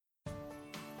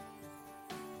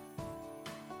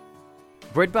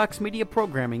Breadbox Media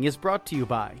programming is brought to you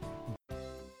by...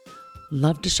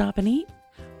 Love to shop and eat?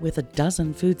 With a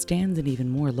dozen food stands and even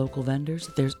more local vendors,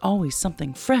 there's always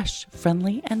something fresh,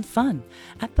 friendly, and fun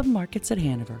at the Markets at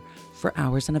Hanover. For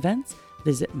hours and events,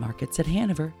 visit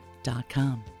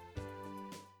marketsathanover.com.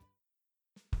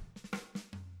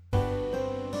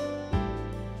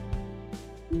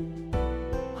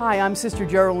 Hi, I'm Sister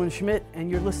Geraldine Schmidt, and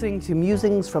you're listening to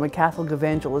Musings from a Catholic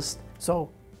Evangelist.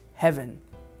 So, heaven.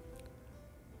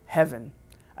 Heaven.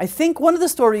 I think one of the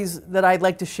stories that I'd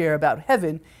like to share about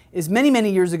heaven is many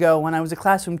years ago when I was a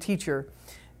classroom teacher,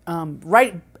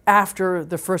 right after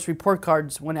the first report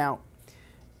cards went out,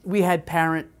 we had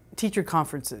parent-teacher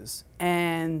conferences.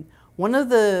 And one of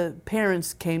the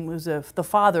parents came, was the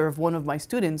father of one of my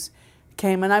students,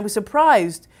 came, and I was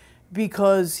surprised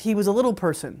because he was a little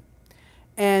person.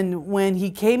 And when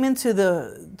he came into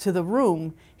the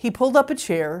room, he pulled up a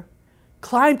chair,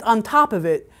 climbed on top of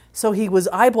it, so he was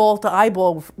eyeball to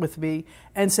eyeball with me,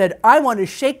 and said, "I want to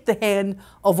shake the hand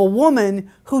of a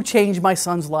woman who changed my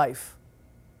son's life."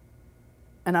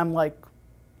 And I'm like,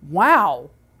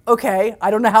 wow, okay,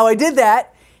 I don't know how I did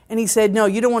that. And he said, "No,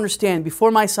 you don't understand. Before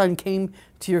my son came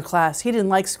to your class, he didn't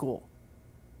like school.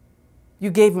 You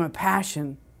gave him a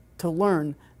passion to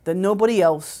learn that nobody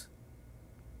else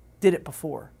did it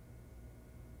before.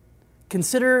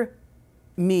 Consider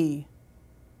me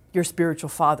your spiritual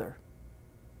father,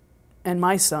 and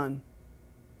my son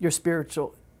your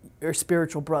spiritual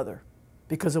brother,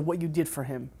 because of what you did for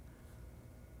him."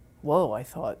 Whoa, I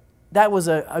thought. That was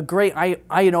a great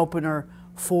eye-opener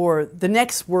for the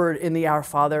next word in the Our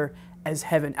Father as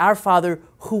heaven. Our Father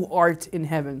who art in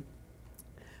heaven.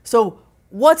 So,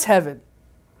 what's heaven?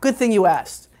 Good thing you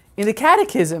asked. In the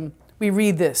Catechism, we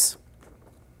read this: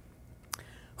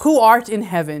 "Who art in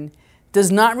heaven"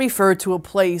 does not refer to a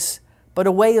place, but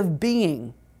a way of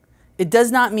being. It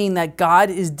does not mean that God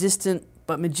is distant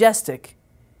but majestic.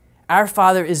 Our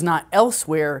Father is not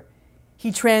elsewhere.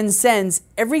 He transcends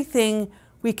everything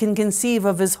we can conceive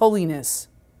of His holiness.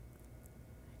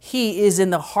 He is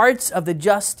in the hearts of the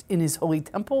just in His holy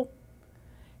temple.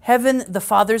 Heaven, the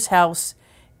Father's house,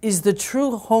 is the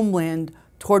true homeland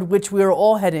toward which we are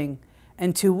all heading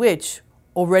and to which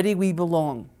already we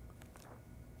belong.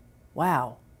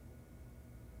 Wow.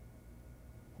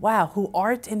 Wow, who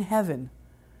art in heaven.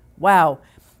 Wow.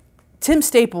 Tim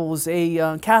Staples,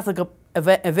 a Catholic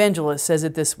evangelist, says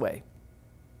it this way: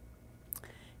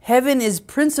 "Heaven is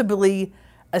principally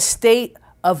a state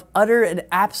of utter and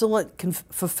absolute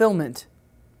fulfillment.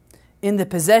 In the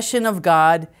possession of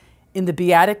God, in the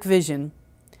beatific vision,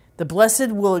 the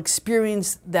blessed will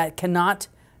experience that cannot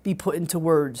be put into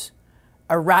words,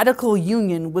 a radical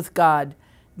union with God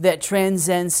that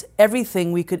transcends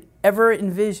everything we could ever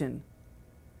envision.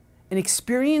 An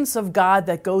experience of God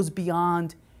that goes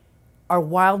beyond our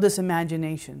wildest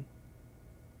imagination.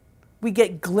 We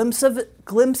get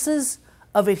glimpses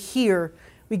of it here.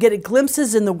 We get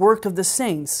glimpses in the work of the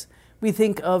saints. We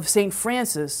think of St.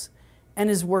 Francis and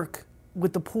his work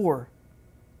with the poor.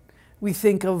 We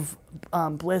think of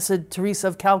Blessed Teresa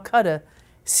of Calcutta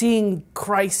seeing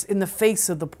Christ in the face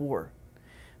of the poor.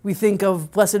 We think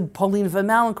of Blessed Pauline von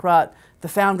Mallinckrodt, the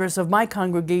foundress of my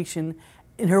congregation,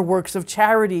 in her works of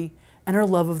charity and her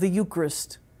love of the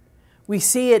Eucharist. We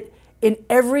see it in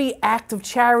every act of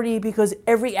charity, because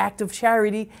every act of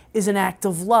charity is an act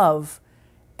of love.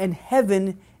 And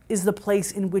heaven is the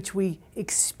place in which we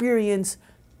experience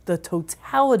the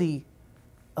totality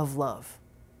of love.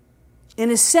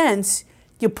 In a sense,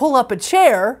 you pull up a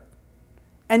chair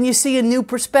and you see a new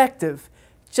perspective,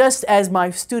 just as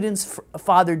my student's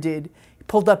father did. He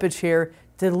pulled up a chair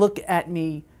to look at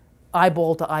me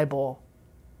eyeball to eyeball.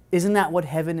 Isn't that what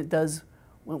heaven does?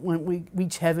 When we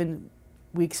reach heaven,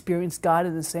 we experience God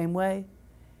in the same way.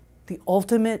 The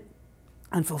ultimate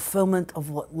and fulfillment of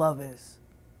what love is.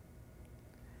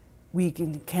 We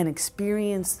can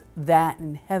experience that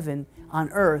in heaven on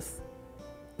earth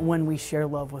when we share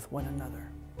love with one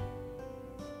another.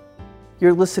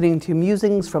 You're listening to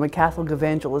Musings from a Catholic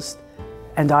Evangelist,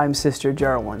 and I'm Sister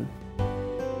Geraldine.